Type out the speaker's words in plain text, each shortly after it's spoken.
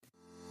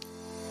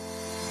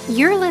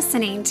You're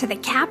listening to the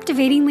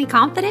Captivatingly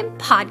Confident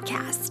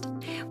podcast.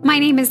 My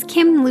name is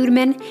Kim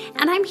Ludeman,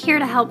 and I'm here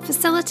to help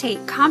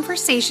facilitate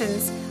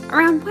conversations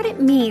around what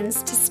it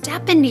means to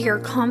step into your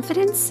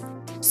confidence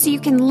so you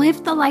can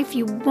live the life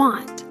you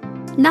want,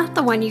 not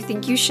the one you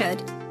think you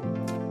should.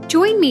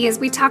 Join me as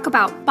we talk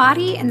about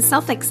body and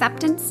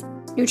self-acceptance,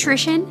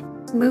 nutrition,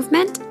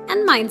 movement,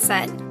 and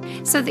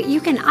mindset so that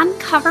you can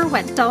uncover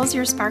what dulls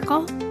your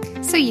sparkle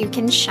so you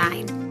can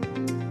shine.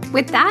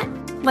 With that,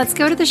 let's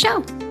go to the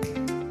show.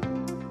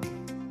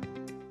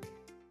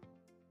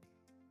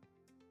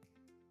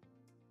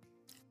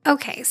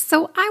 Okay,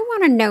 so I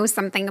want to know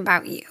something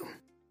about you.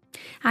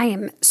 I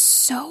am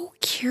so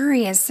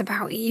curious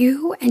about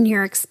you and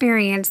your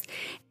experience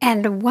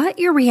and what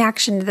your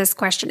reaction to this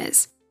question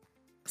is.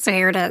 So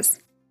here it is.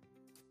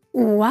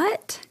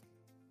 What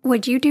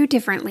would you do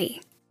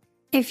differently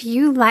if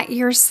you let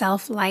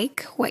yourself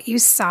like what you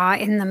saw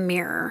in the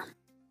mirror?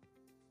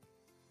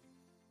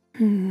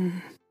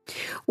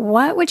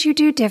 What would you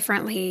do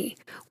differently?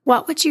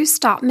 What would you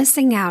stop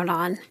missing out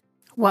on?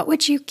 What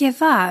would you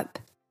give up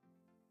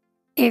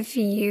if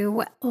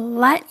you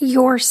let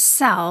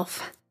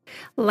yourself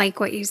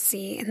like what you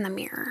see in the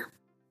mirror?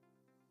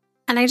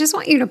 And I just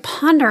want you to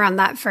ponder on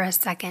that for a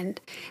second,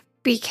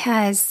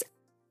 because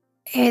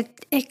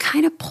it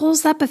kind of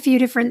pulls up a few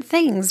different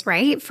things,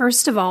 right?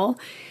 First of all,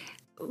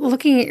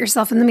 looking at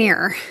yourself in the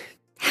mirror.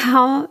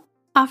 How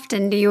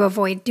often do you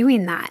avoid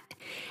doing that?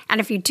 And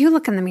if you do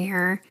look in the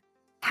mirror,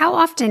 how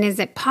often is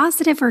it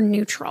positive or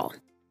neutral?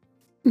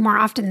 More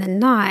often than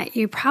not,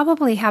 you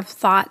probably have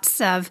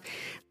thoughts of,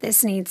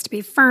 this needs to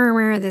be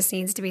firmer, this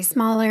needs to be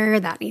smaller,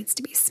 that needs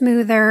to be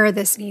smoother,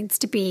 this needs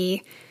to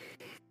be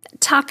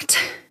tucked,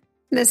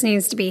 this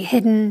needs to be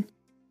hidden.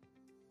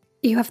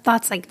 You have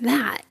thoughts like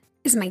that,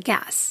 is my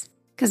guess,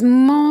 because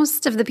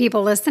most of the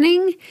people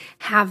listening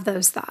have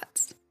those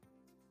thoughts.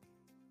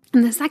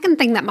 And the second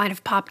thing that might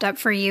have popped up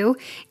for you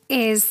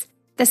is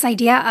this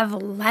idea of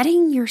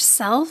letting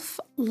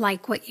yourself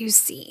like what you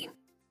see.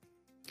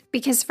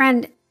 Because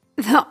friend,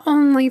 the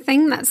only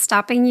thing that's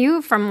stopping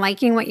you from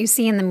liking what you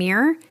see in the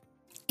mirror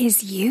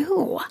is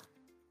you.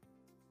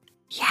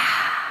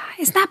 Yeah,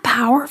 isn't that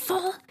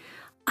powerful?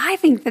 I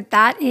think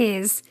that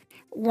is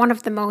one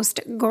of the most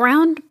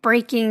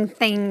groundbreaking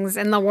things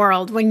in the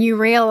world when you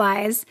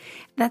realize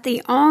that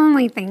the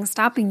only thing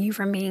stopping you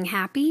from being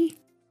happy,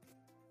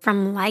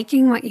 from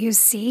liking what you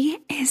see,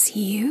 is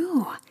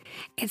you.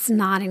 It's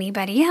not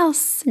anybody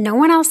else. No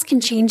one else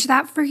can change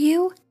that for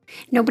you.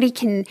 Nobody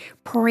can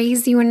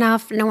praise you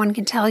enough. No one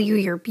can tell you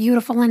you're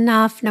beautiful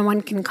enough. No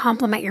one can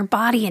compliment your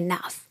body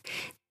enough.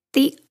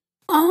 The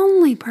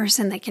only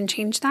person that can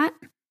change that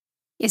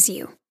is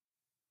you.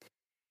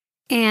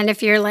 And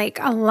if you're like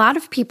a lot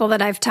of people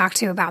that I've talked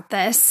to about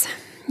this,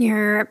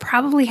 you're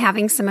probably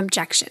having some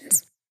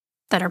objections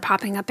that are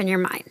popping up in your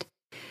mind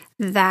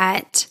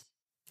that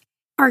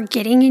are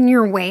getting in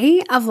your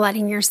way of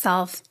letting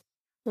yourself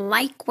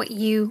like what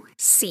you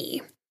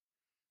see.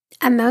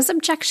 And those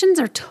objections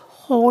are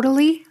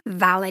totally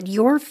valid.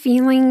 Your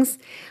feelings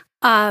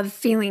of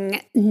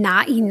feeling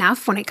not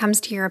enough when it comes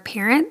to your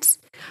appearance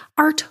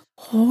are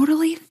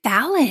totally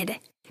valid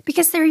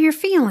because they're your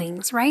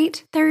feelings,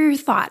 right? They're your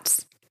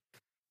thoughts.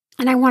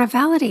 And I want to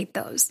validate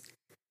those.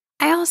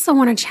 I also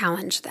want to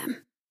challenge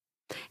them.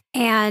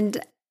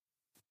 And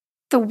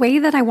the way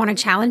that I want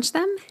to challenge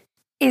them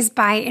is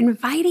by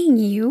inviting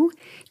you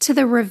to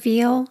the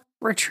Reveal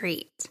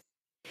Retreat.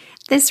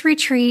 This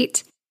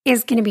retreat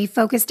is going to be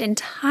focused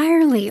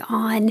entirely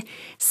on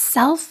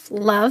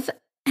self-love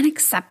and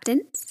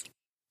acceptance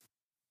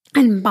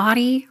and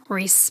body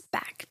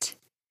respect,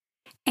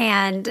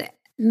 and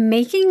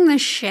making the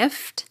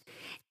shift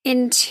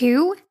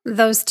into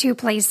those two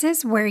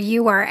places where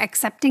you are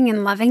accepting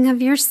and loving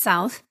of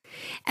yourself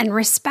and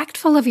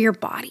respectful of your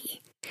body.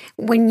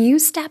 When you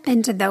step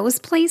into those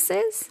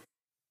places,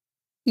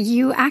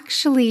 you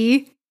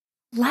actually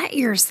let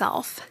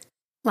yourself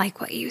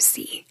like what you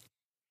see.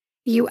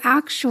 You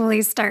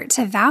actually start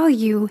to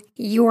value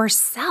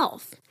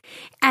yourself,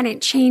 and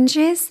it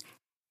changes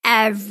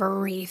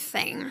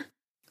everything.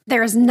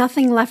 There is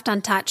nothing left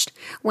untouched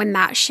when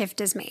that shift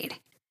is made.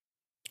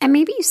 And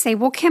maybe you say,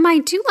 well, Kim, I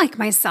do like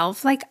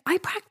myself. Like, I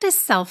practice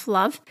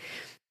self-love.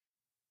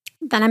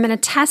 Then I'm going to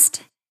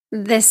test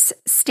this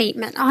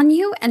statement on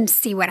you and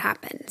see what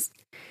happens.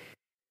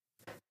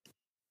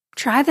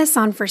 Try this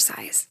on for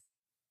size.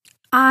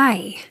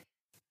 I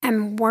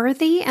am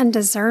worthy and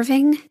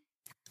deserving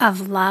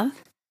of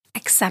love,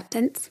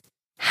 acceptance,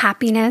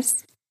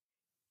 happiness,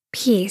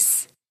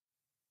 peace,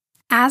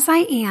 as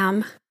I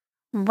am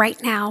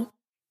right now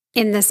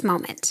in this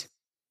moment.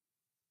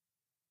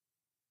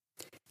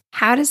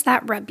 How does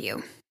that rub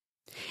you?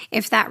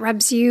 If that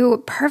rubs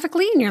you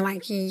perfectly and you're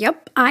like,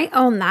 yep, I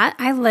own that,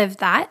 I live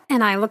that,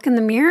 and I look in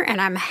the mirror and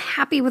I'm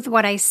happy with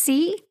what I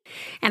see,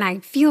 and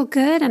I feel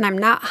good, and I'm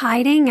not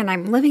hiding, and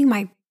I'm living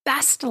my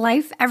best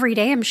life every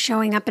day. I'm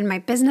showing up in my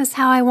business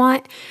how I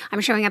want. I'm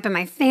showing up in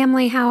my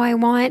family how I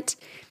want.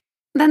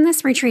 Then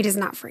this retreat is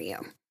not for you.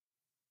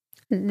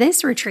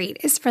 This retreat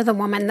is for the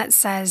woman that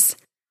says,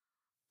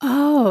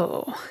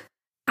 oh,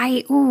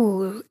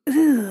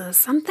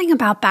 something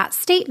about that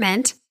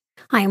statement.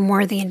 I am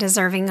worthy and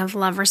deserving of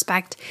love,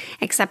 respect,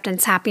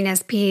 acceptance,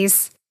 happiness,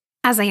 peace,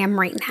 as I am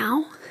right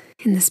now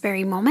in this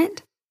very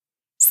moment.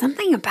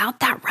 Something about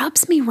that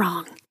rubs me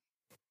wrong.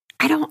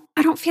 I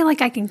don't feel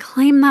like I can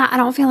claim that. I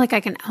don't feel like I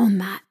can own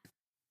that.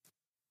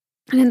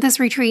 And in this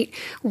retreat,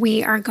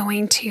 we are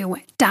going to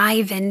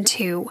dive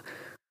into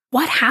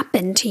what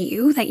happened to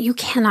you that you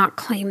cannot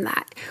claim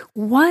that.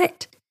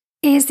 What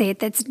is it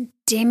that's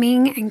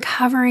dimming and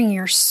covering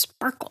your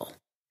sparkle?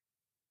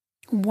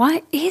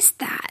 What is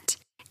that?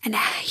 And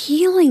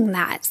healing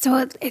that.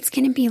 So it's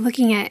going to be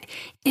looking at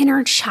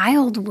inner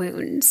child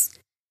wounds.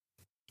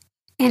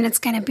 And it's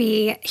going to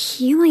be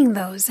healing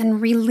those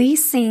and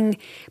releasing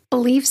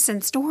beliefs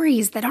and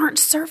stories that aren't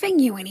serving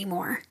you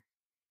anymore,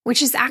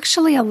 which is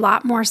actually a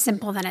lot more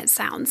simple than it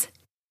sounds.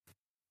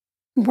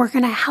 We're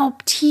going to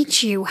help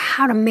teach you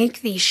how to make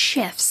these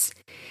shifts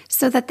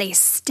so that they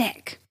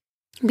stick.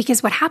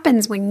 Because what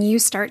happens when you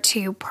start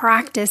to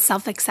practice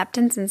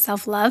self-acceptance and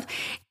self-love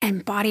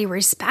and body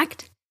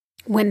respect,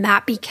 when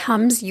that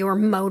becomes your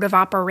mode of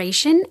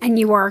operation and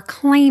you are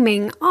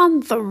claiming on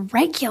the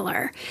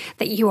regular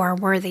that you are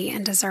worthy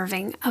and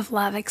deserving of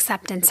love,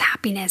 acceptance,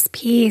 happiness,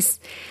 peace,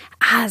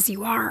 as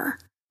you are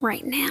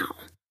right now,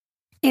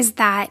 is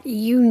that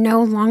you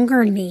no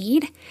longer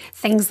need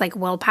things like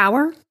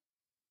willpower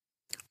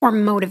or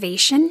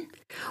motivation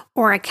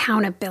or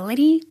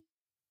accountability.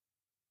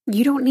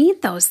 You don't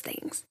need those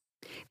things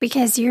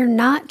because you're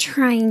not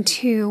trying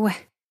to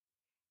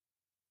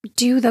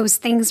do those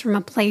things from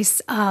a place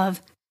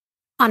of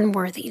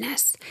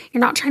unworthiness.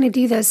 You're not trying to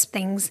do those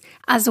things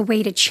as a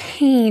way to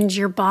change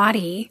your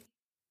body.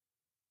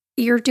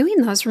 You're doing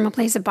those from a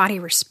place of body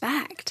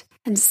respect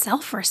and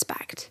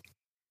self-respect.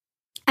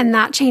 And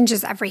that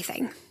changes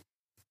everything.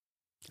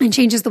 It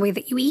changes the way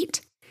that you eat.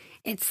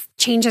 It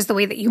changes the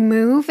way that you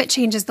move. It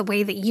changes the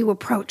way that you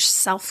approach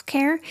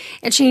self-care.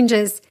 It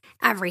changes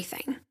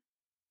everything.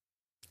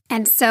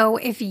 And so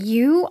if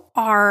you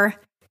are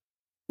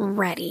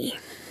ready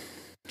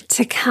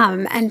to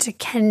come and to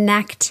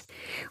connect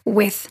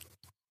with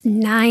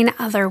 9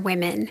 other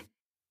women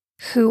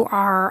who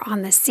are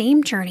on the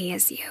same journey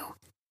as you,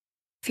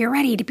 if you're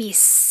ready to be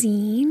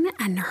seen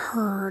and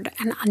heard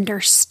and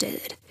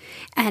understood,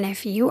 and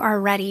if you are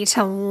ready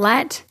to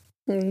let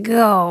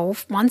go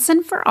once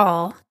and for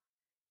all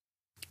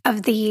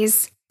of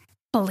these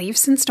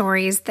beliefs and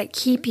stories that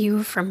keep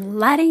you from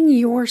letting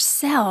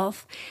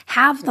yourself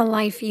have the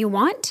life you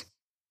want,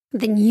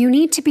 then you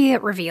need to be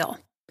at Reveal.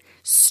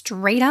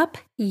 Straight up,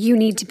 you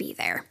need to be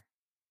there.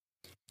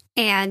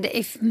 And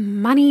if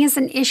money is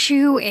an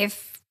issue,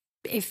 if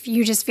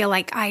you just feel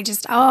like I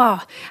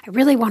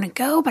really want to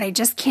go, but I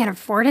just can't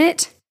afford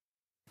it.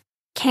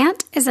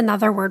 Can't is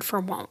another word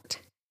for won't.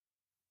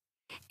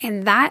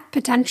 And that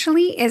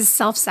potentially is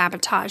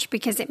self-sabotage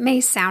because it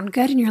may sound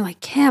good and you're like,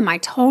 Kim, I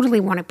totally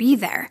want to be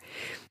there.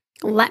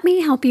 Let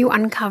me help you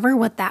uncover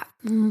what that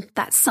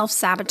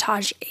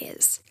self-sabotage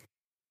is.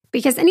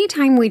 Because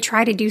anytime we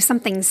try to do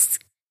something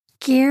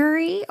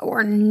scary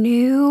or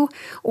new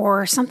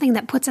or something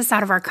that puts us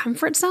out of our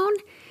comfort zone,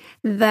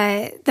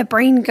 the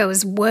brain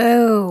goes,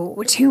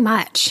 whoa, too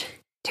much,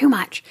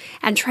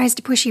 and tries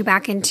to push you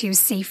back into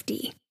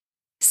safety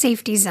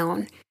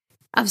zone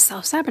of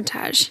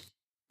self-sabotage,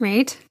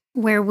 right?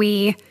 Where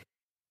we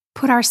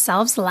put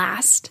ourselves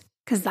last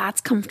because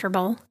that's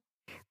comfortable,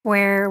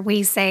 where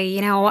we say,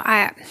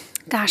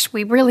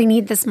 we really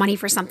need this money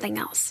for something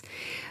else.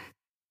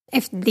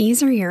 If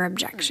these are your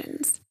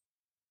objections,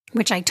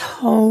 which I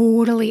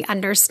totally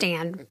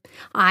understand,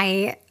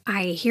 I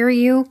hear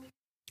you,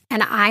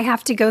 and I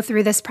have to go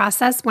through this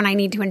process when I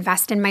need to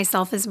invest in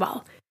myself as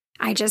well.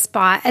 I just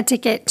bought a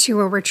ticket to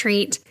a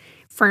retreat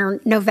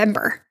for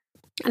November,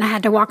 and I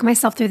had to walk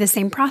myself through the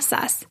same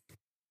process.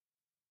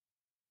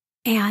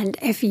 And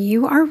if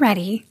you are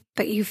ready,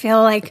 but you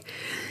feel like,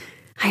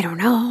 I don't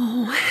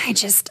know,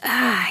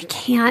 I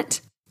can't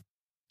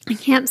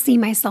see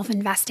myself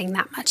investing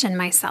that much in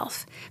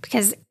myself.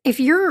 Because if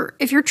your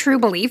true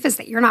belief is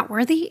that you're not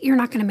worthy, you're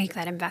not going to make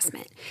that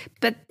investment.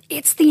 But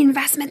it's the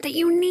investment that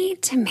you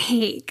need to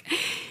make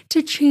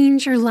to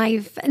change your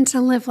life and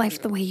to live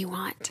life the way you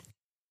want.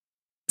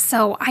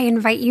 So I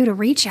invite you to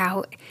reach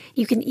out.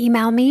 You can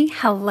email me,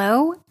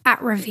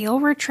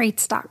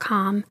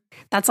 hello@revealretreats.com.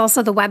 That's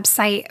also the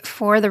website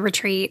for the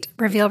retreat,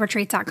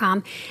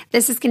 revealretreats.com.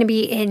 This is going to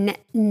be in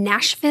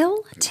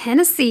Nashville,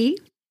 Tennessee,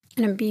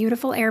 in a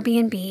beautiful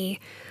Airbnb,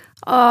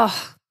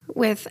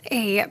 with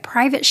a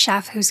private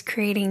chef who's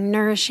creating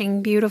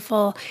nourishing,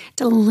 beautiful,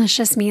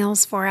 delicious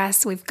meals for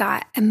us. We've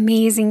got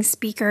amazing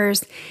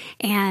speakers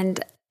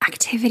and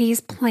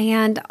activities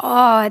planned.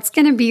 It's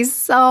going to be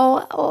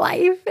so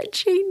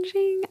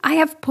life-changing. I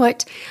have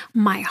put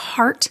my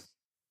heart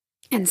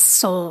and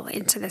soul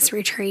into this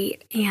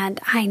retreat, and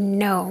I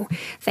know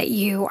that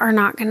you are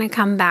not going to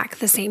come back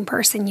the same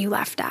person you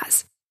left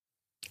as.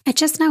 I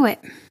just know it.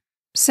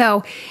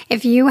 So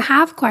if you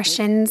have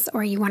questions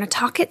or you want to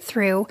talk it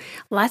through,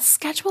 let's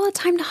schedule a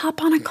time to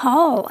hop on a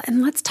call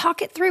and let's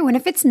talk it through. And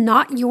if it's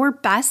not your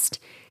best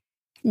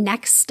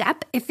next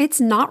step, if it's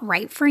not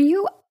right for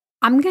you,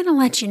 I'm going to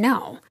let you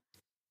know.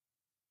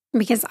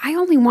 Because I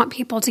only want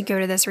people to go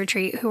to this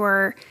retreat who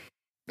are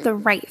the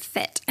right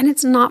fit. And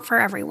it's not for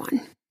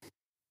everyone.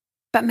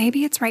 But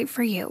maybe it's right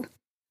for you.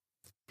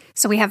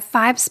 So we have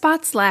 5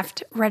 spots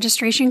left.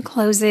 Registration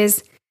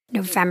closes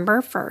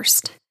November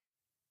 1st.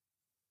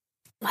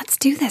 Let's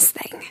do this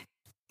thing.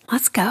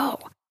 Let's go.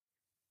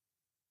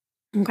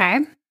 Okay.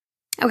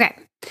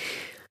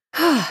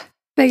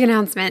 Big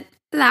announcement.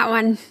 That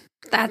one.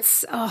 I'm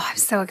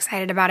so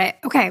excited about it.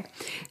 Okay.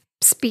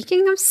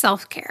 Speaking of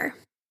self-care,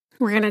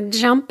 we're going to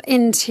jump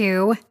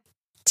into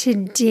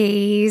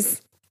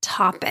today's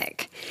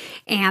topic.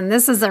 And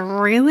this is a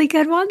really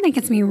good one that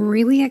gets me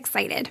really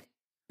excited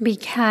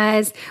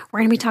because we're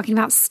going to be talking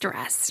about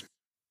stress.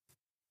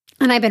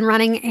 And I've been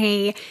running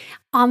a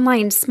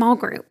online small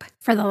group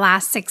for the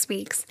last 6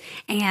 weeks.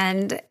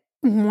 And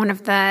one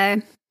of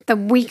the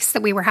weeks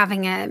that we were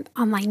having an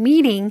online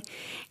meeting,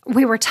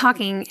 we were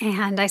talking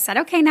and I said,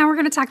 okay, now we're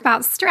going to talk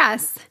about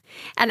stress.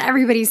 And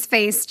everybody's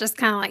face just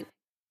kind of like,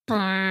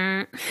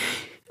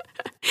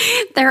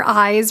 their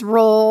eyes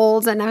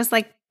rolled. And I was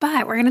like,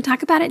 but we're going to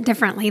talk about it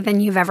differently than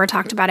you've ever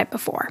talked about it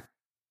before.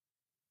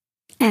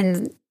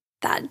 And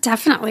that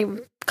definitely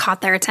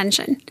caught their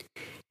attention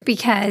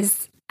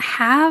because I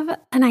have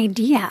an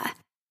idea.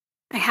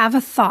 I have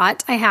a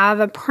thought. I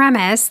have a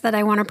premise that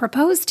I want to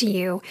propose to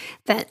you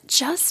that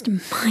just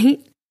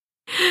might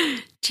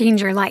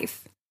change your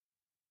life.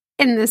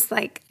 In this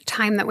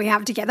time that we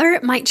have together,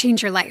 it might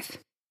change your life.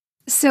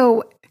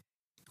 So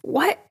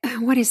what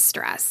is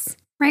stress?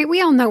 Right?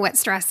 We all know what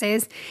stress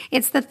is.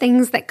 It's the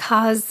things that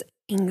cause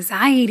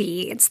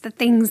anxiety. It's the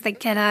things that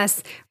get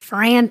us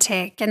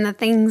frantic and the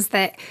things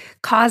that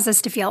cause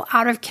us to feel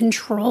out of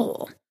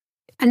control.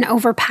 An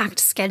overpacked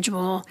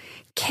schedule,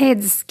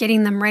 kids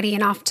getting them ready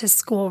and off to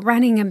school,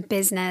 running a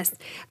business,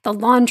 the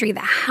laundry, the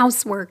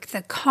housework,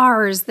 the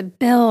cars, the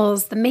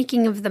bills, the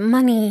making of the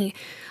money,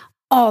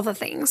 all the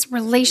things,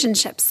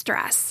 relationship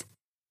stress,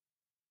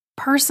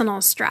 personal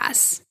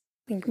stress.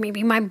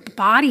 Maybe my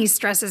body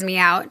stresses me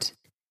out.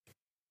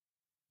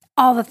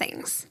 All the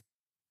things.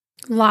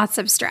 Lots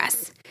of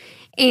stress.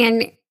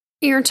 And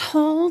you're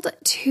told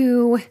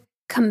to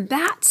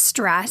combat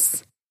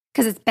stress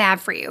because it's bad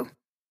for you,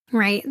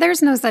 right?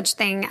 There's no such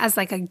thing as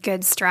a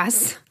good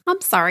stress. I'm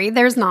sorry,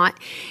 there's not.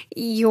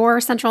 Your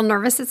central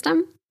nervous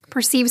system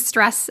perceives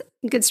stress,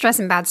 good stress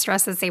and bad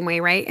stress the same way,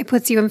 right? It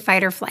puts you in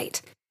fight or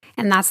flight.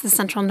 And that's the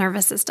central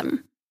nervous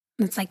system.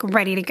 It's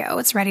ready to go.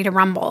 It's ready to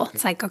rumble.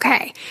 It's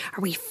okay,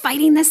 are we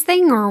fighting this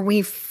thing or are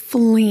we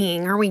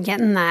fleeing? Are we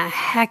getting the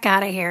heck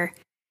out of here?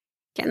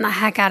 Getting the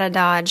heck out of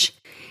Dodge.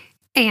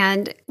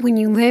 And when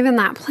you live in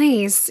that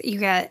place, you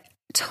get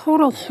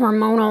total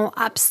hormonal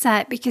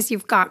upset because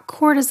you've got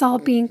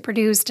cortisol being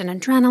produced and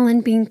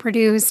adrenaline being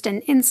produced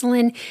and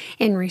insulin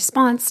in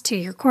response to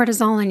your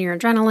cortisol and your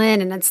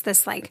adrenaline. And it's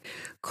this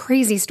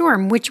crazy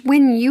storm, which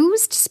when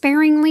used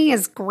sparingly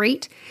is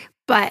great.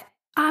 But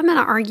I'm going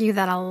to argue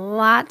that a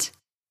lot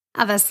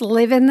of us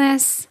live in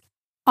this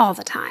all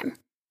the time.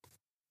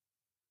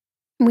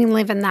 We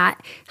live in that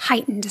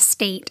heightened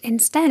state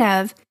instead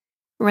of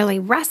really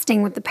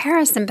resting with the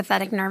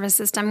parasympathetic nervous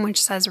system,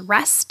 which says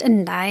rest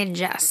and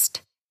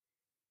digest.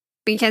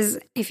 Because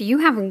if you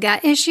have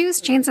gut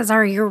issues, chances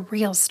are you're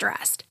real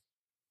stressed.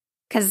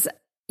 Because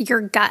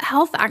your gut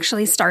health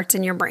actually starts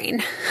in your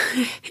brain.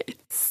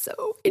 It's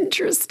so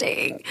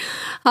interesting.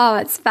 Oh,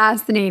 it's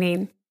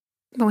fascinating.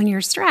 But when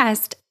you're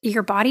stressed,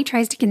 your body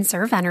tries to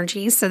conserve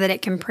energy so that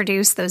it can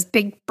produce those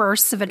big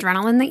bursts of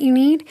adrenaline that you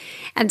need.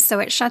 And so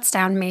it shuts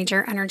down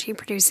major energy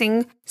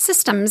producing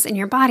systems in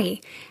your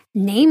body,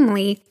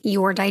 namely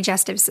your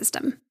digestive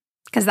system,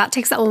 because that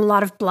takes a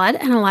lot of blood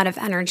and a lot of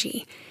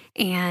energy.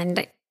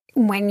 And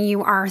when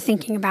you are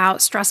thinking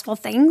about stressful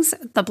things,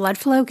 the blood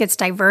flow gets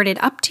diverted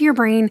up to your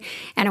brain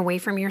and away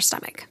from your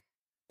stomach.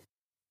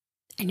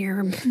 And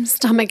your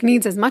stomach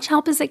needs as much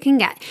help as it can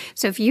get.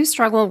 So if you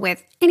struggle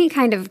with any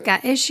kind of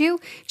gut issue,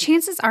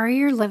 chances are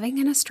you're living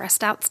in a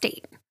stressed out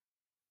state.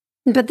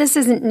 But this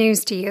isn't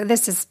news to you.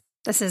 This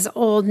is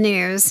old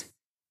news,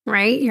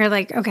 right? You're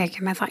like, okay,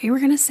 Kim, I thought you were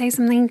going to say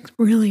something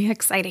really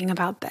exciting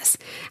about this.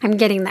 I'm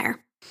getting there.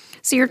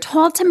 So you're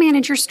told to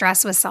manage your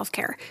stress with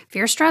self-care. If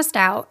you're stressed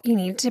out, you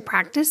need to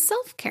practice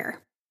self-care,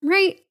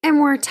 right?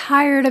 And we're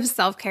tired of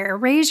self-care.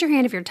 Raise your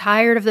hand if you're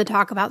tired of the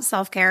talk about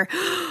self-care.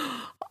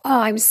 Oh,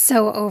 I'm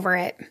so over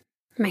it.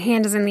 My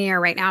hand is in the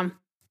air right now.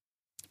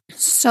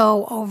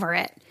 So over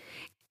it.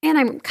 And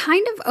I'm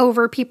kind of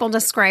over people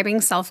describing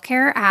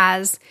self-care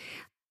as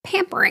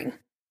pampering.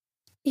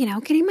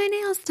 Getting my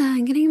nails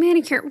done, getting a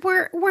manicure.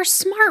 We're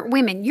smart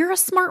women. You're a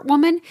smart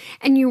woman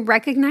and you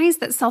recognize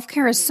that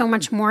self-care is so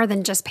much more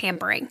than just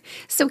pampering.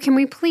 So can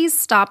we please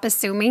stop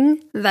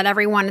assuming that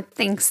everyone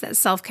thinks that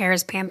self-care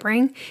is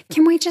pampering?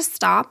 Can we just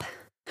stop?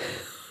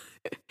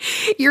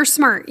 You're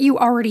smart. You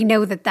already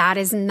know that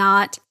is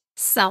not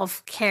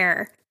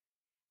self-care.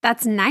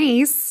 That's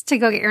nice to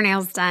go get your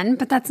nails done,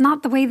 but that's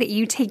not the way that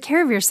you take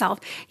care of yourself.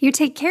 You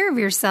take care of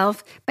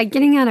yourself by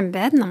getting out of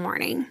bed in the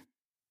morning,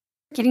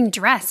 getting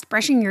dressed,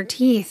 brushing your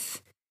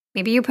teeth,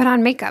 Maybe you put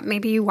on makeup.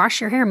 Maybe you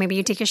wash your hair. Maybe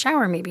you take a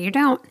shower. Maybe you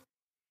don't.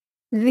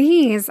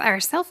 These are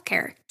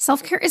self-care.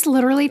 Self-care is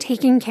literally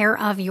taking care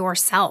of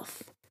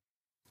yourself.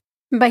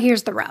 But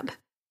here's the rub,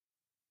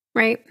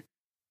 right?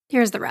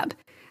 Here's the rub.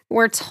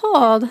 We're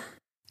told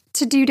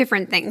to do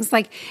different things.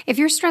 Like if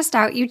you're stressed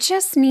out, you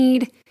just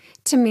need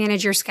to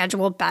manage your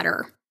schedule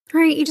better,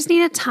 right? You just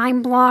need a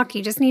time block.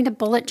 You just need a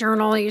bullet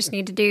journal. You just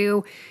need to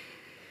do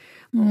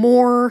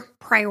more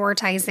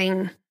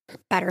prioritizing,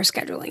 better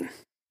scheduling.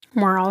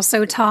 We're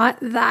also taught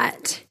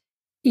that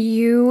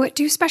you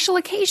do special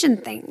occasion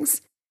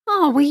things.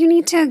 Oh, well, you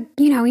need to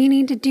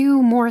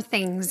do more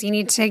things. You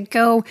need to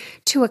go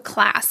to a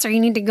class, or you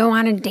need to go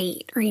on a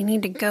date, or you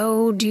need to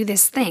go do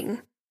this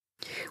thing.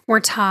 We're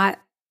taught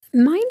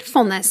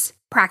mindfulness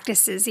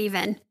practices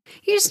even.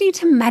 You just need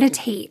to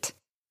meditate,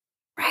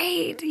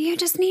 right? You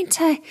just need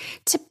to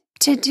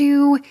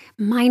do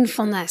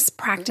mindfulness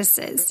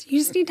practices. You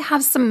just need to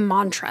have some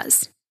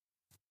mantras.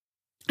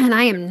 And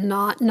I am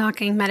not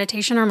knocking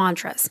meditation or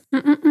mantras.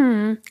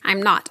 I'm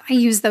not. I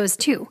use those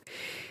too.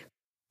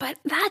 But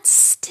that's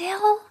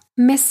still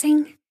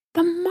missing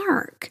the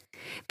mark.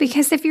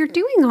 Because if you're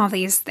doing all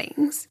these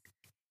things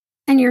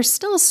and you're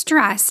still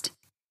stressed,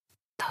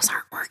 those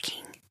aren't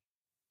working.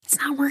 It's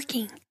not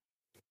working.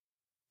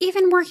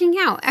 Even working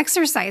out,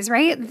 exercise,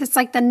 right? That's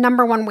like the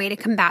number one way to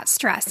combat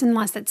stress,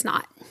 unless it's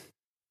not.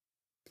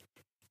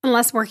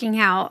 Unless working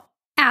out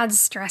adds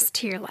stress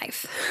to your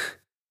life.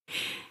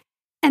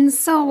 And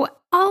so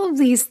all of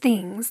these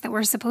things that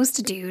we're supposed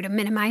to do to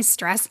minimize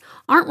stress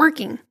aren't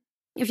working.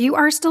 If you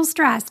are still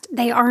stressed,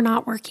 they are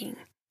not working.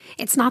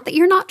 It's not that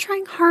you're not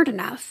trying hard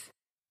enough.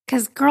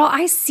 Because, girl,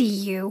 I see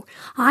you.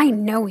 I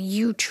know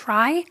you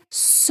try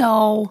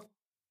so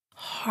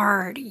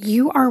hard.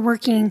 You are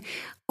working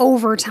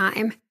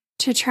overtime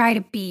to try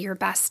to be your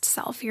best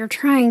self. You're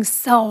trying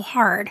so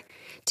hard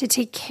to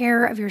take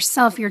care of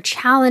yourself. You're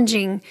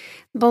challenging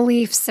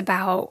beliefs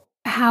about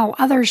how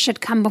others should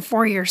come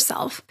before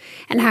yourself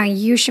and how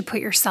you should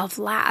put yourself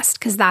last,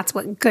 because that's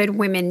what good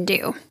women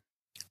do.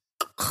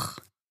 Ugh,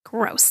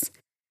 gross.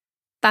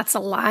 That's a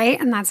lie,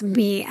 and that's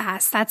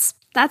BS.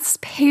 That's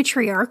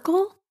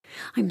patriarchal.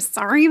 I'm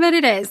sorry, but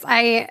it is.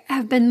 I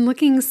have been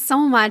looking so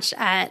much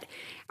at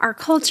our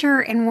culture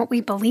and what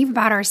we believe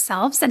about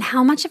ourselves and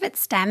how much of it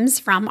stems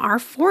from our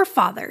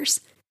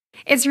forefathers.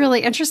 It's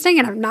really interesting,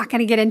 and I'm not going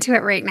to get into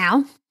it right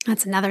now.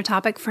 That's another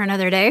topic for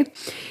another day.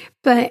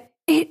 But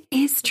it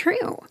is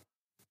true.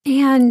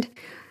 And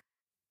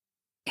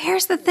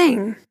here's the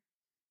thing,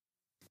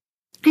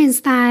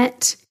 is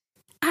that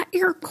at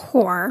your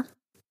core,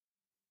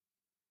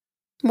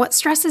 what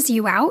stresses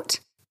you out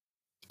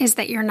is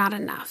that you're not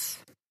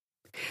enough.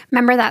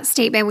 Remember that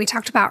statement we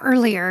talked about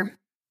earlier,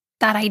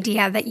 that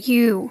idea that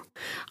you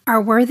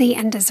are worthy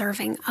and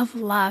deserving of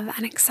love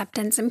and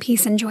acceptance and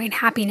peace and joy and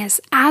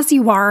happiness as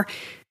you are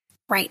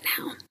right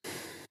now.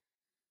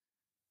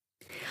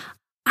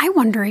 I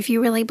wonder if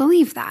you really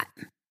believe that.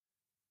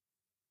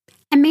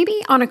 And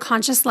maybe on a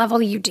conscious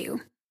level you do,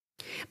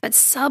 but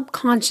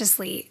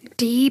subconsciously,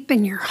 deep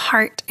in your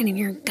heart and in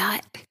your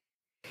gut,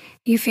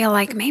 you feel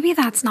like maybe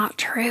that's not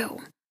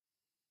true.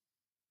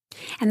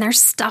 And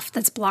there's stuff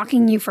that's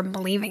blocking you from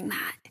believing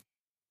that.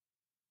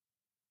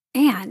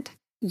 And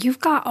you've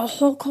got a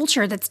whole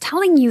culture that's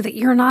telling you that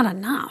you're not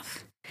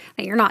enough,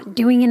 that you're not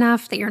doing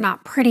enough, that you're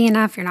not pretty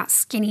enough, you're not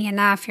skinny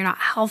enough, you're not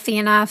healthy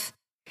enough.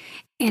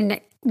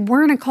 And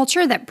we're in a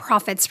culture that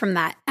profits from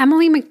that.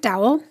 Emily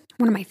McDowell,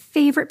 one of my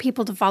favorite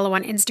people to follow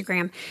on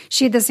Instagram,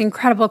 she had this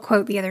incredible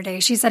quote the other day.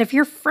 She said, if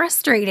you're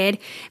frustrated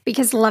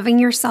because loving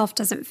yourself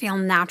doesn't feel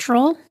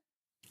natural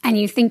and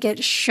you think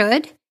it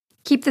should,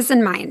 keep this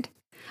in mind.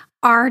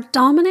 Our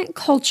dominant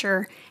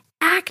culture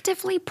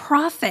actively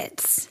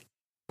profits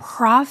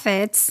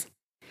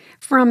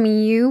from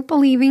you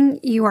believing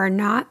you are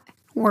not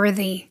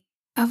worthy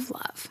of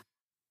love.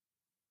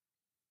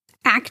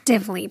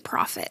 Actively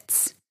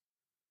profits.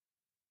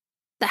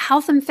 The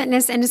health and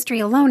fitness industry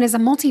alone is a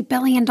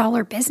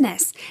multi-billion-dollar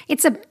business.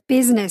 It's a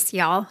business,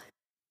 y'all.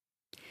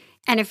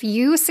 And if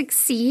you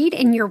succeed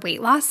in your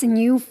weight loss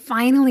and you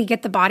finally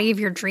get the body of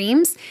your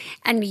dreams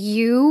and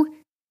you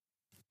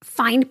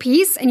find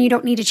peace and you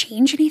don't need to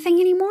change anything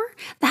anymore,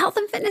 the health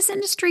and fitness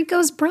industry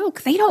goes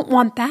broke. They don't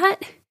want that.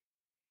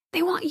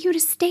 They want you to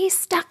stay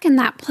stuck in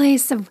that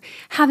place of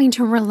having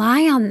to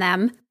rely on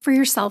them for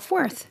your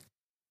self-worth.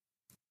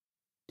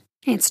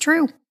 It's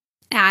true.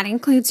 That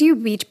includes you,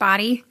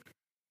 Beachbody.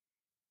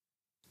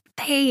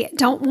 They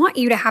don't want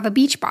you to have a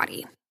beach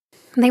body.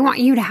 They want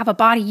you to have a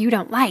body you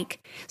don't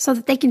like so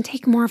that they can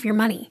take more of your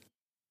money.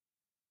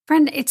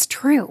 Friend, it's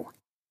true.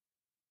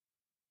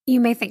 You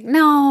may think,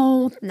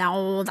 no,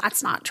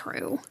 that's not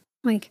true.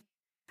 Like,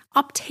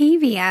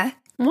 Optavia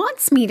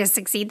wants me to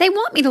succeed. They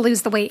want me to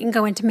lose the weight and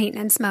go into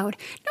maintenance mode.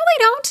 No,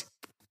 they don't,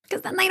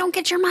 because then they don't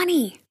get your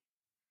money.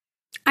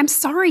 I'm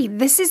sorry,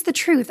 this is the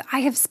truth.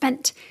 I have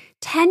spent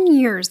 10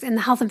 years in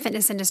the health and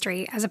fitness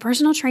industry as a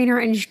personal trainer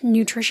and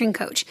nutrition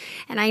coach,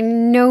 and I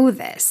know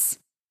this.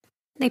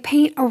 They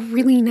paint a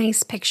really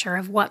nice picture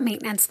of what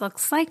maintenance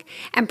looks like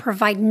and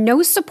provide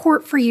no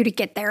support for you to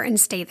get there and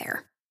stay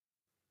there.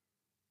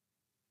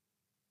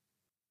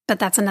 But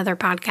that's another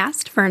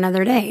podcast for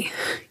another day.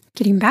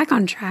 Getting back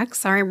on track.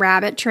 Sorry,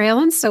 rabbit trail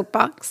and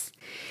soapbox.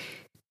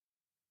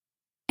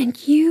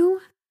 And you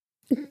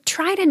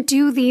try to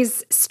do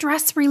these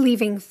stress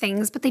relieving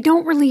things, but they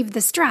don't relieve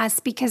the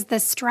stress because the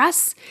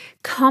stress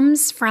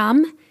comes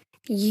from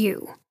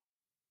you.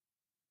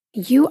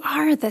 You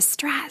are the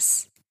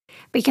stress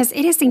because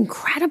it is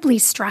incredibly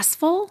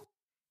stressful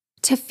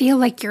to feel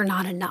like you're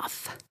not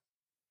enough,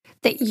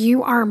 that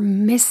you are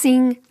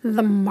missing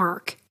the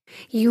mark.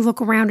 You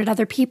look around at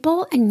other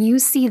people and you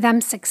see them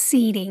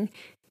succeeding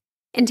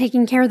and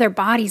taking care of their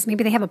bodies.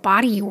 Maybe they have a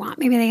body you want.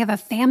 Maybe they have a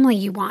family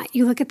you want.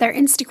 You look at their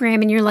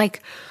Instagram and you're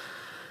like,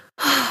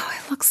 oh,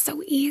 it looks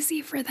so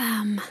easy for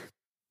them.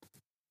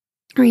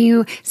 Or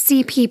you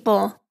see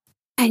people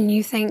and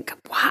you think,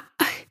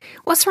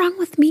 what's wrong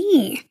with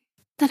me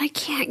that I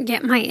can't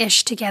get my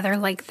ish together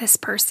like this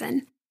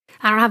person?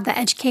 I don't have the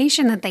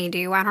education that they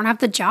do. I don't have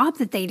the job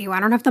that they do. I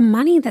don't have the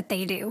money that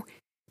they do.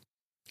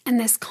 And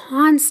this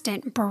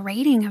constant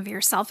berating of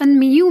yourself.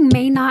 And you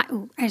may not,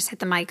 I just hit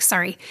the mic,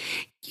 sorry.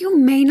 You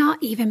may not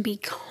even be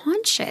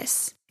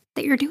conscious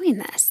that you're doing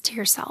this to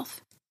yourself.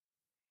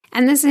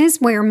 And this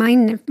is where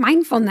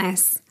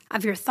mindfulness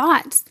of your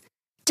thoughts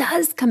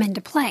does come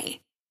into play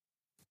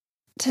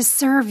to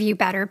serve you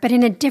better, but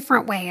in a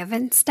different way.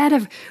 Instead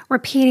of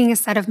repeating a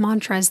set of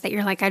mantras that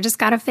you're like, I just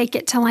got to fake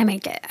it till I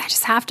make it. I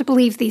just have to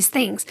believe these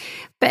things.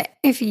 But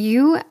if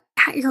you,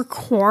 at your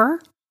core,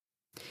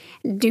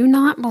 do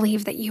not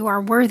believe that you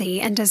are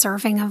worthy and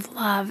deserving of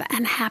love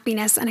and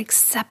happiness and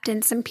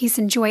acceptance and peace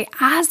and joy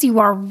as you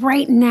are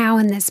right now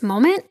in this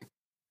moment,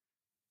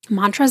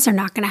 mantras are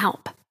not going to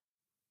help.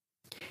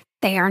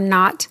 They are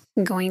not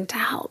going to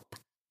help.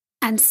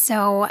 And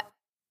so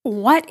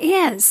what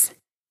can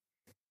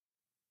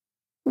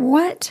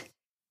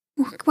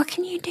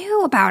you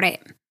do about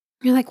it?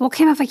 You're like, well,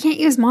 Kim, if I can't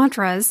use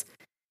mantras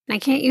and I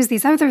can't use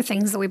these other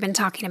things that we've been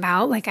talking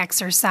about, like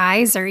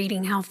exercise or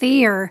eating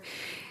healthy or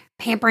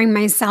pampering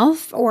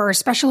myself or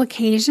special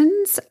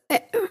occasions,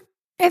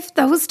 if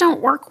those don't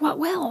work, what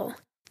will?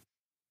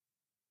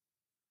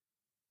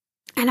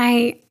 And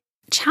I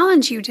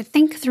challenge you to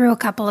think through a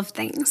couple of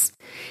things.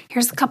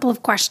 Here's a couple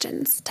of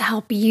questions to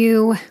help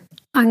you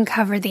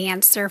uncover the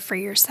answer for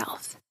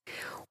yourself.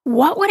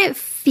 What would it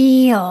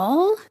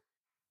feel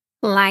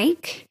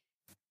like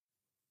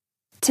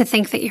to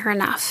think that you're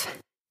enough?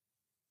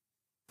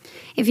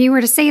 If you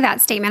were to say that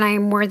statement, I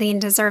am worthy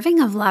and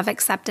deserving of love,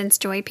 acceptance,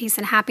 joy, peace,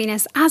 and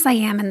happiness as I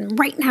am and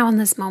right now in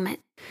this moment,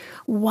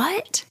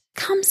 what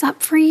comes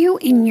up for you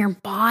in your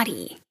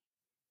body?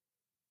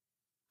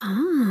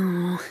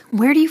 Oh,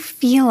 where do you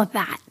feel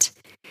that?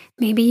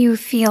 Maybe you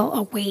feel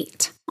a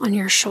weight on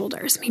your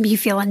shoulders. Maybe you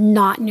feel a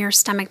knot in your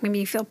stomach. Maybe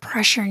you feel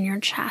pressure in your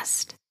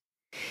chest.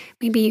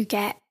 Maybe you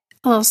get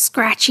a little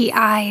scratchy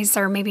eyes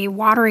or maybe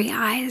watery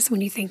eyes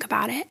when you think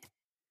about it.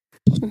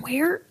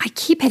 I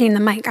keep hitting the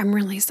mic, I'm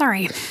really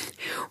sorry.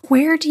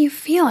 Where do you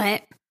feel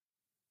it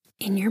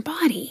in your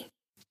body?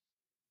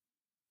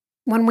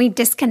 When we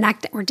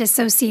disconnect or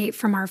dissociate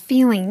from our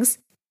feelings,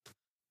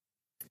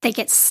 they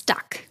get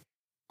stuck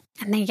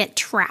and they get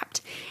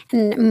trapped.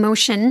 And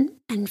emotion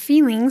and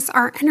feelings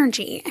are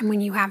energy. And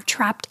when you have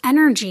trapped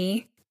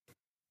energy,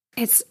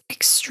 it's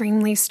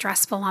extremely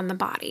stressful on the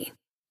body.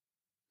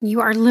 You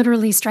are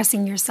literally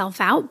stressing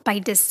yourself out by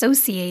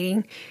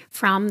dissociating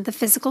from the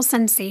physical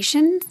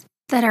sensations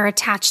that are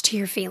attached to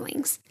your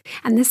feelings.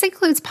 And this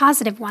includes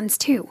positive ones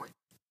too.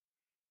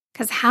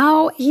 Because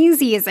how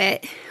easy is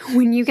it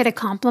when you get a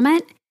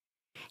compliment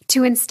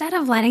to, instead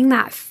of letting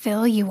that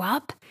fill you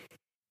up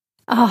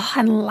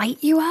and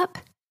light you up,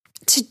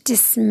 to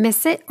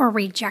dismiss it or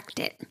reject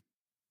it?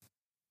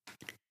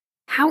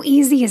 How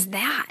easy is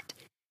that?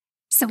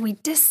 So we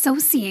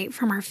dissociate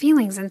from our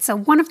feelings. And so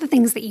one of the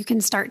things that you can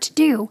start to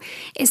do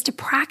is to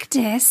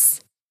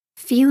practice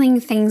feeling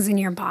things in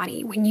your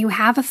body. When you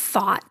have a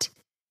thought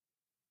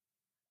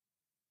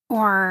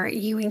or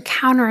you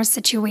encounter a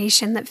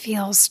situation that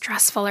feels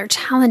stressful or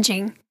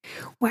challenging,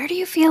 where do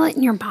you feel it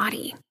in your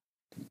body?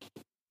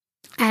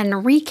 And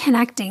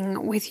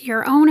reconnecting with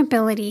your own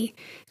ability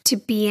to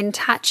be in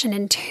touch and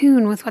in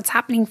tune with what's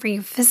happening for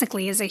you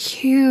physically is a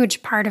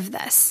huge part of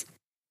this.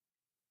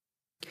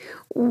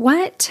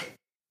 What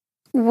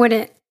would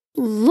it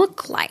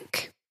look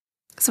like?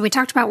 So we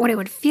talked about what it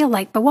would feel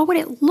like, but what would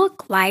it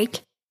look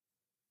like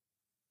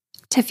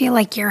to feel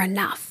like you're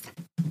enough?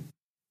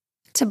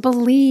 To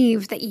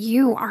believe that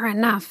you are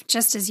enough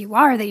just as you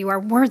are, that you are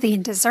worthy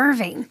and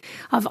deserving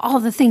of all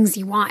the things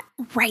you want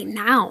right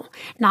now.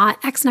 Not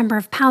X number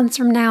of pounds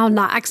from now,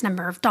 not X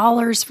number of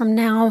dollars from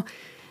now,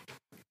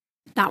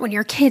 not when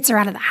your kids are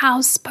out of the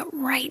house, but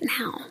right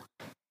now.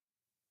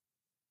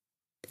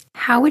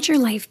 How would your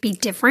life be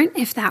different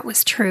if that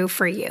was true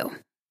for you?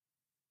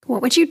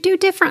 What would you do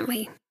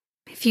differently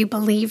if you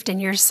believed in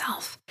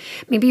yourself?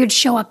 Maybe you'd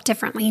show up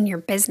differently in your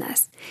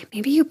business.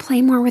 Maybe you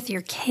play more with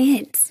your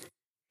kids.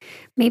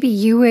 Maybe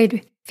you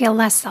would feel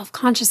less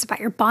self-conscious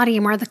about your body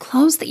and wear the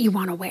clothes that you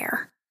want to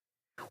wear.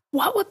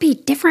 What would be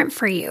different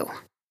for you?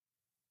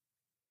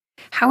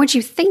 How would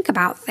you think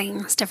about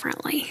things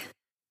differently?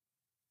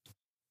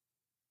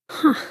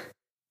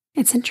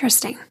 It's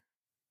interesting.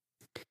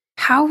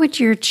 How would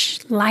your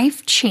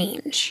life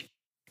change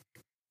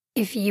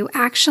if you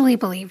actually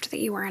believed that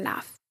you were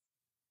enough?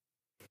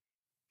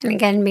 And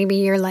again, maybe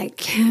you're like,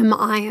 Kim,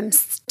 I am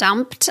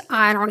stumped.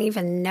 I don't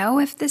even know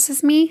if this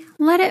is me.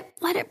 Let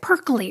it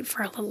percolate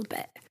for a little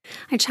bit.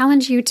 I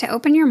challenge you to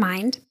open your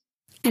mind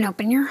and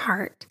open your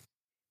heart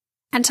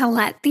and to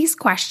let these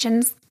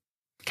questions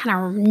kind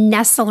of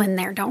nestle in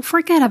there. Don't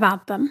forget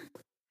about them.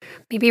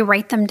 Maybe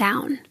write them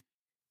down.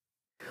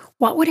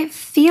 What would it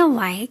feel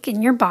like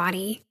in your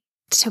body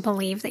to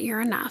believe that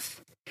you're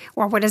enough?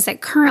 Or what does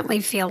it currently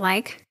feel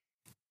like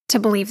to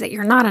believe that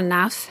you're not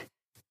enough?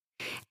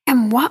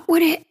 And what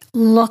would it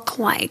look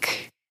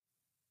like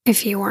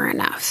if you were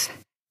enough?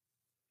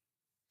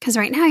 Because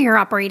right now you're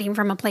operating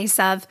from a place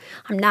of,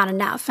 I'm not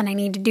enough and I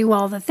need to do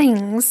all the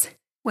things,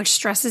 which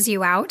stresses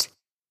you out.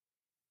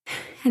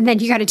 And then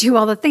you got to do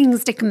all the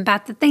things to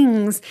combat the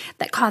things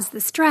that cause the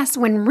stress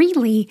when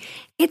really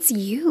it's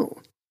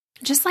you.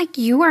 Just like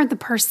you are the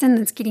person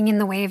that's getting in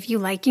the way of you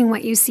liking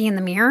what you see in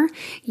the mirror,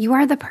 you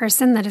are the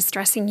person that is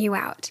stressing you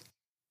out.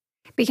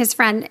 Because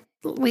friend,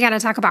 we got to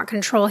talk about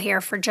control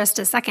here for just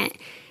a second.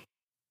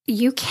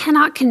 You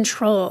cannot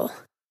control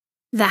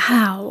the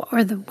how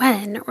or the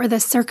when or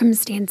the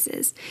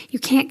circumstances. You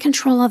can't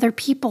control other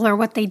people or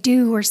what they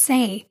do or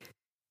say.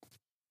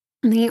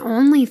 And the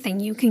only thing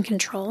you can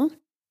control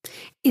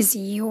is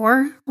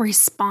your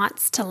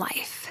response to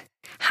life,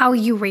 how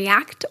you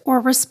react or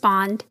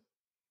respond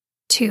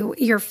to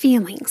your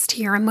feelings,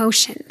 to your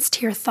emotions,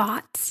 to your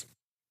thoughts.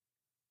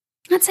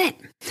 That's it.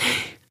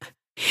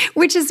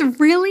 Which is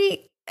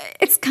really,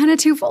 it's kind of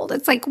twofold.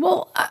 It's like,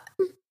 well,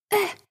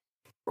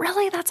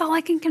 really, that's all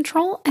I can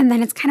control? And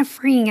then it's kind of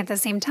freeing at the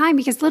same time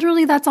because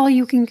literally that's all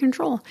you can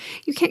control.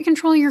 You can't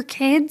control your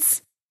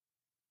kids.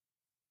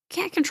 You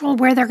can't control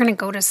where they're going to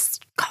go to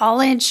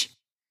college.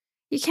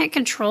 You can't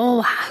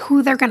control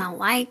who they're going to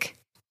like.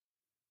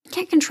 You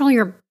can't control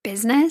your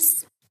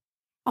business.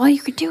 All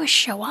you can do is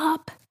show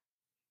up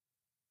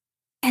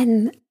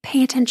and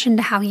pay attention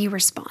to how you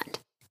respond.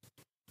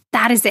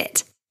 That is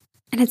it.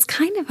 And it's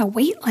kind of a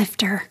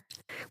weightlifter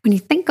when you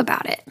think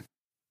about it.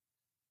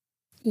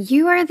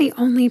 You are the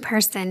only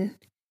person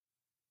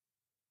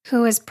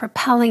who is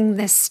propelling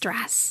this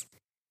stress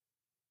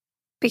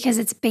because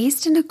it's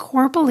based in a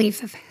core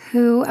belief of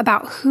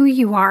about who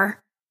you are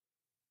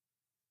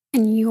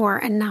and your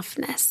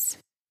enoughness.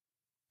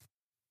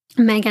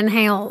 Megan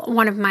Hale,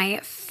 one of my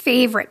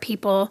favorite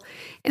people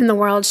in the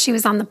world, she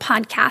was on the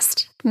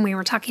podcast when we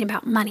were talking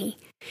about money.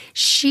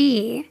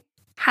 She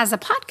has a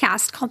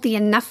podcast called The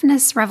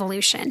Enoughness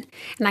Revolution,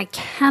 and I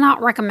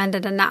cannot recommend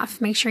it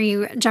enough. Make sure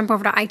you jump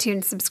over to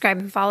iTunes, subscribe,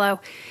 and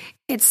follow.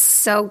 It's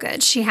so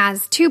good. She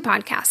has 2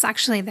 podcasts,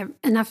 actually, The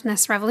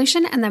Enoughness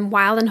Revolution, and then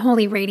Wild and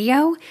Holy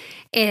Radio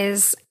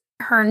is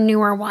her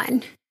newer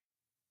one,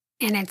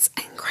 and it's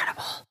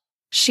incredible.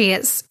 She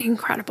is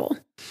incredible.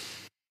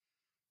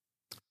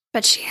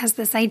 But she has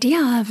this idea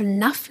of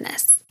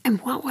enoughness,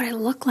 and what would it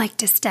look like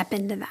to step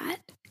into that?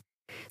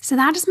 So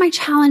that is my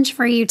challenge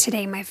for you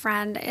today, my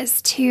friend,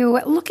 is to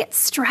look at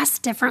stress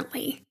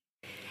differently.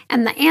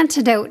 And the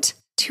antidote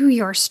to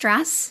your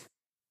stress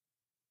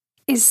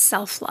is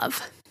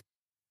self-love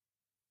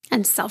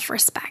and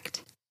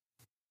self-respect.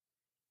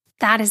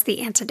 That is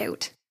the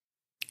antidote.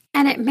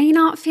 And it may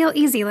not feel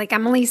easy. Like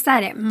Emily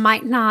said, it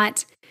might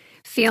not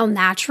feel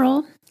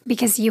natural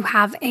because you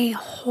have a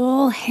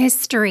whole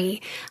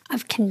history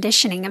of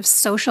conditioning, of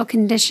social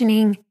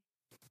conditioning,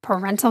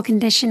 parental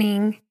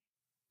conditioning,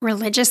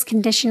 religious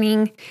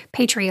conditioning,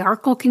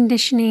 patriarchal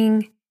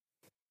conditioning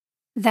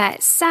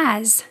that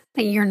says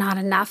that you're not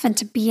enough and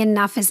to be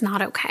enough is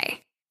not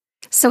okay.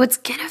 So it's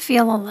going to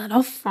feel a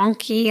little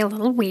funky, a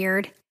little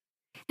weird.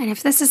 And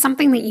if this is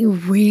something that you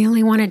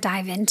really want to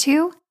dive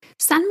into,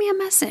 send me a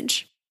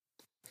message.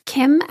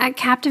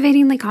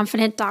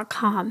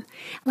 Kim@captivatinglyconfident.com.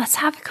 Let's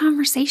have a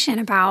conversation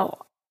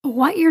about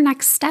what your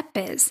next step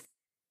is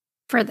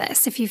for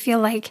this. If you feel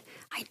like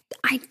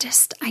I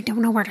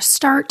don't know where to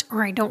start,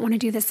 or I don't want to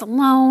do this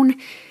alone,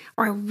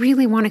 or I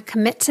really want to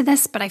commit to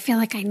this, but I feel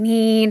like I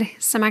need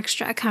some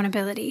extra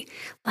accountability.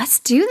 Let's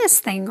do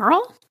this thing,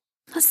 girl.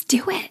 Let's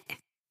do it.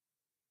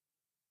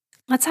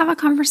 Let's have a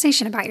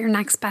conversation about your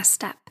next best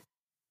step.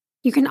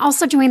 You can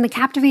also join the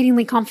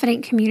Captivatingly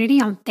Confident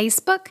community on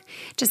Facebook.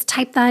 Just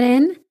type that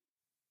in,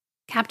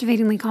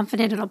 Captivatingly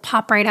Confident. It'll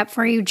pop right up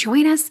for you.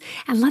 Join us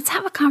and let's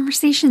have a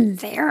conversation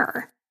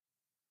there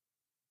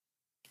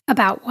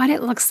about what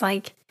it looks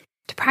like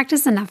to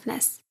practice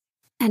enoughness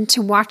and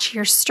to watch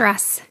your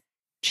stress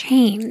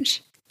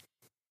change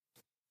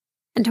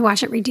and to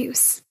watch it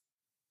reduce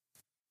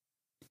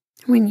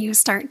when you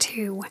start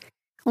to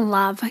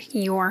love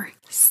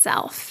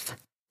yourself.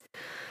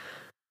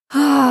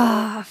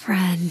 Ah,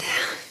 friend,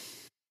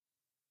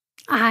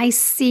 I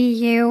see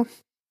you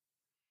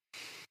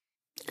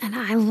and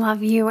I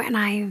love you and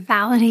I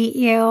validate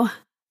you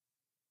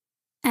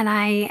and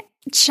I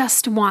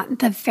just want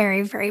the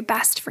very, very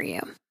best for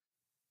you.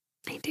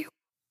 I do.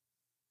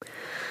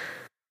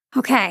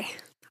 Okay,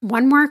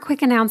 one more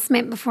quick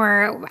announcement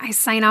before I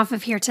sign off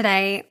of here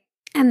today.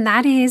 And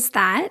that is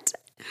that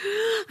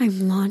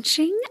I'm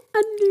launching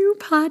a new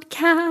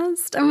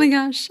podcast. Oh my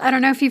gosh. I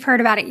don't know if you've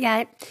heard about it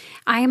yet.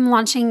 I am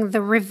launching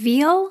the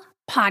Reveal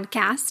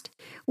podcast,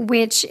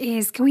 which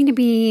is going to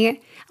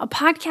be a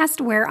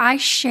podcast where I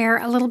share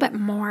a little bit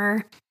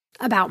more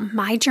about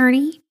my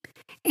journey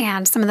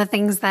and some of the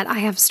things that I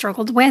have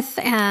struggled with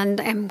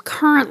and am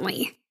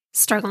currently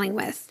struggling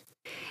with.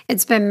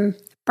 It's been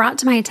brought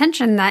to my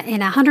attention that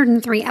in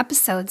 103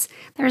 episodes,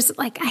 there's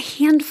like a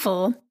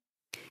handful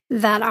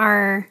that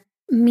are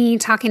me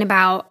talking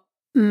about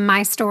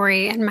my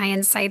story and my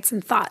insights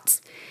and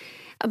thoughts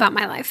about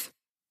my life.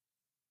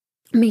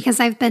 Because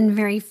I've been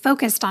very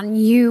focused on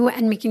you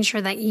and making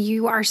sure that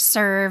you are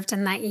served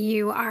and that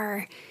you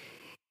are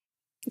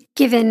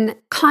given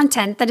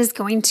content that is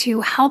going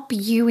to help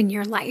you in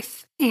your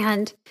life.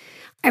 And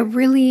I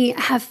really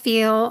have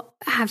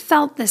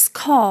felt this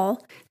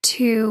call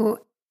to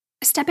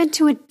step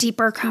into a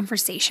deeper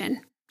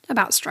conversation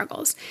about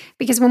struggles.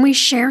 Because when we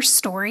share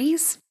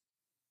stories,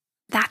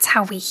 that's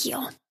how we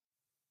heal.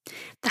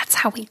 That's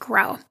how we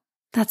grow.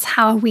 That's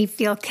how we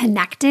feel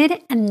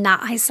connected and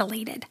not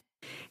isolated.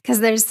 Because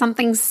there's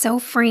something so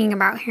freeing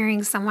about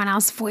hearing someone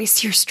else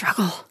voice your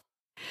struggle.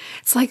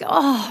 It's like,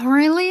 oh,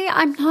 really?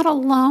 I'm not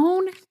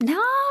alone? No,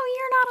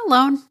 you're not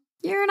alone.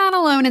 You're not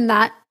alone in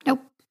that.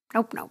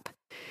 Nope.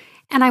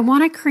 And I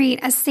want to create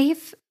a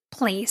safe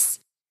place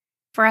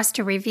for us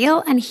to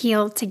reveal and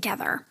heal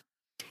together.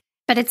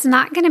 But it's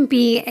not going to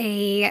be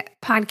a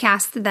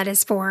podcast that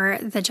is for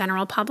the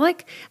general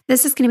public.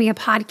 This is going to be a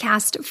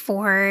podcast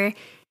for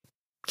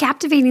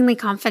Captivatingly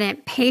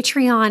Confident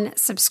Patreon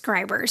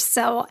subscribers.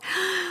 So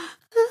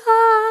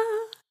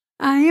I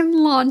am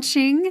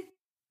launching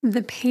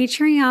the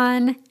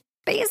Patreon,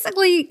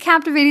 basically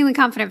Captivatingly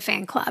Confident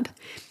fan club.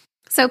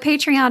 So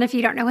Patreon, if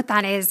you don't know what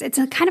that is, it's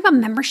a kind of a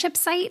membership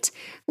site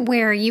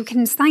where you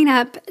can sign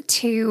up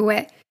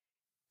to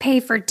pay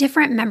for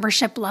different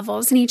membership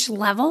levels, and each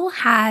level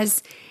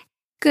has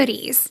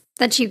goodies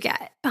that you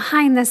get,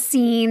 behind the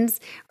scenes,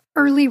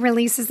 early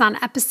releases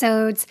on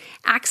episodes,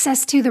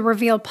 access to the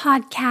Reveal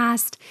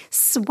podcast,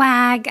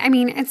 swag. I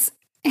mean, it's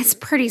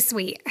pretty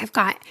sweet. I've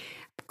got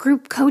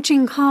group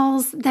coaching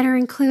calls that are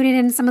included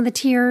in some of the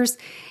tiers.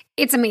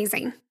 It's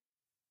amazing.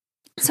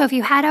 So if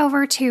you head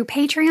over to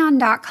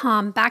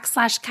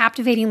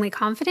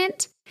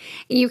patreon.com/captivatinglyconfident,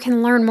 you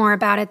can learn more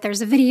about it.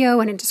 There's a video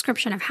and a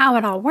description of how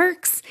it all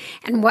works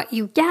and what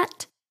you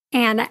get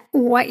and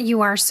what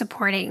you are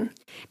supporting.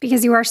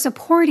 Because you are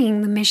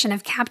supporting the mission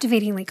of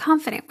Captivatingly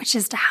Confident, which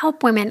is to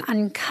help women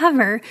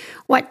uncover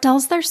what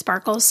dulls their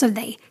sparkles so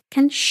they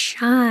can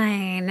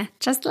shine,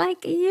 just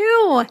like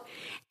you.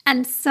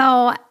 And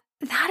so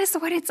that is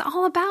what it's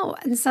all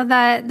about. And so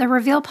the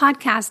Reveal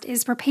podcast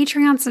is for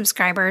Patreon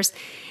subscribers,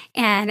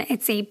 and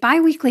it's a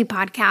bi-weekly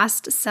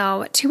podcast,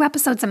 so 2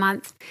 episodes a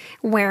month,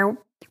 where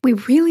we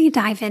really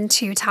dive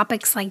into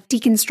topics like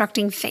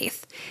deconstructing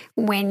faith.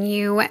 When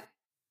you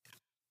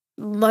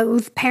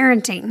loathe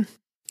parenting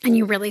and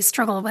you really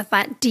struggle with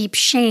that deep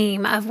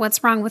shame of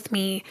what's wrong with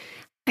me,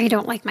 I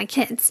don't like my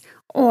kids,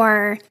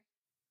 or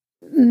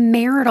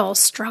marital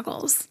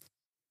struggles,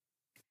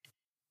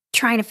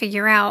 trying to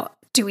figure out,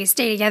 do we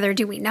stay together?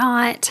 Do we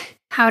not?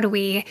 How do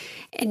we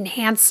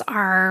enhance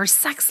our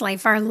sex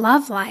life, our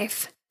love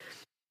life?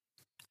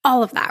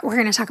 All of that. We're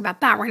going to talk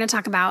about that. We're going to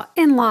talk about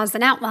in-laws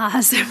and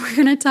outlaws. We're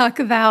going to talk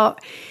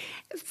about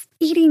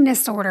eating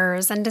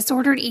disorders and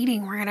disordered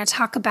eating. We're going to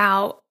talk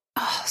about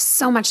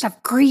so much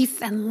stuff,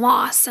 grief and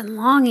loss and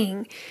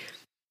longing,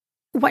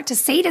 what to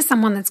say to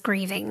someone that's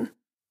grieving,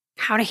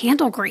 how to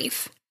handle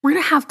grief. We're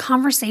going to have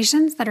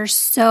conversations that are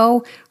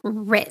so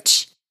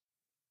rich.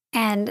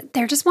 And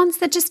they're just ones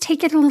that just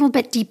take it a little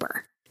bit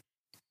deeper.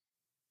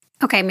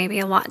 Okay, maybe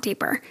a lot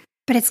deeper,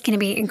 but it's going to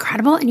be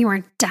incredible, and you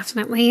are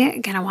definitely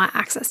going to want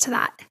access to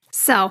that.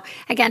 So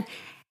again,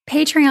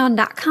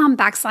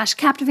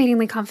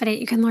 patreon.com/captivatinglyconfident.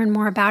 You can learn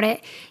more about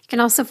it. You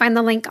can also find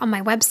the link on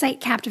my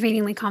website,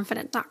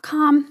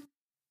 captivatinglyconfident.com.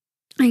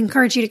 I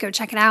encourage you to go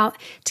check it out,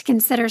 to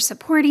consider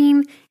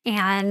supporting,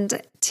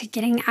 and to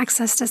getting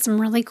access to some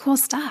really cool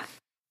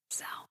stuff.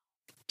 So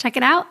check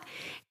it out,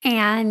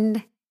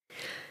 and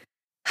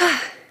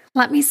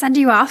let me send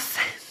you off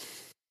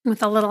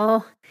with a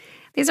little,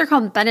 these are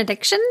called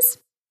benedictions,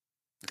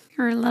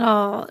 or a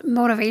little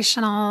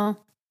motivational,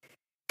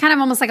 kind of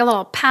almost like a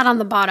little pat on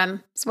the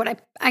bottom is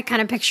what I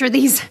kind of picture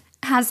these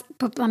as.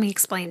 But let me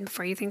explain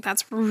before you think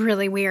that's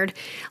really weird.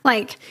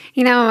 Like,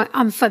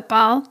 on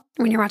football,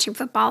 when you're watching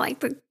football, like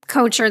the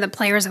coach or the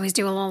players always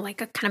do a little,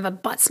 like a kind of a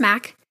butt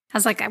smack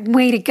as like a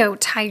way to go,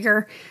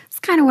 Tiger. It's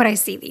kind of what I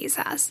see these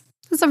as.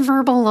 It's a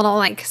verbal little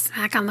like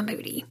smack on the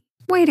booty.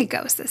 Way to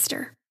go,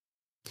 sister.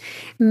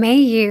 May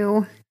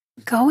you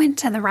go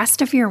into the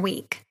rest of your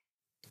week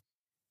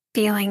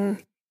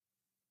feeling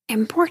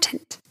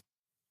important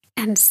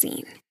and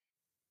seen.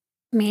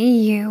 May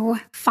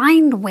you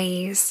find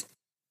ways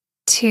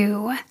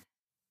to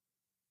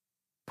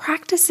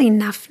practice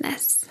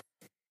enoughness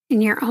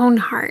in your own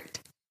heart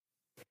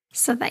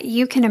so that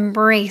you can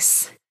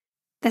embrace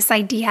this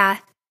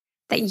idea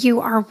that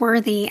you are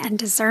worthy and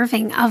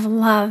deserving of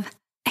love,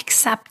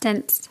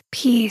 acceptance,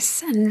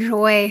 peace, and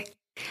joy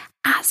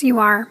as you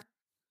are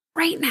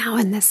right now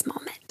in this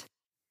moment.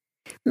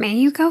 May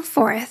you go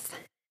forth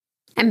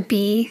and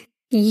be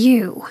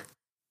you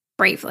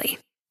bravely.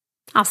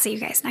 I'll see you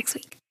guys next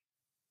week.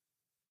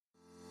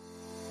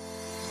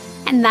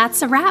 And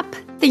that's a wrap.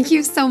 Thank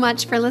you so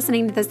much for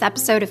listening to this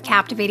episode of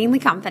Captivatingly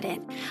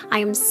Confident. I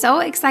am so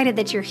excited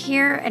that you're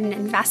here and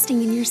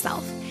investing in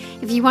yourself.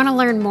 If you want to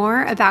learn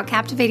more about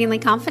Captivatingly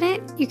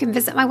Confident, you can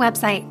visit my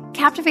website,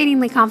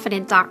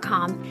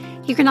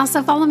 captivatinglyconfident.com. You can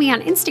also follow me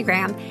on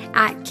Instagram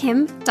at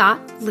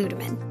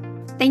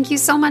kim.ludeman. Thank you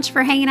so much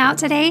for hanging out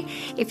today.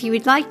 If you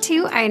would like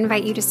to, I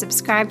invite you to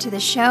subscribe to the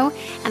show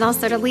and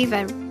also to leave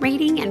a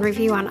rating and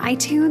review on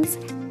iTunes.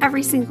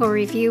 Every single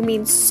review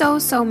means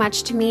so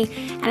much to me,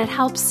 and it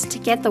helps to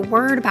get the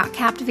word about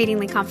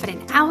Captivatingly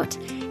Confident out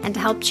and to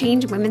help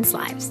change women's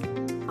lives.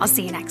 I'll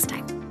see you next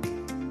time.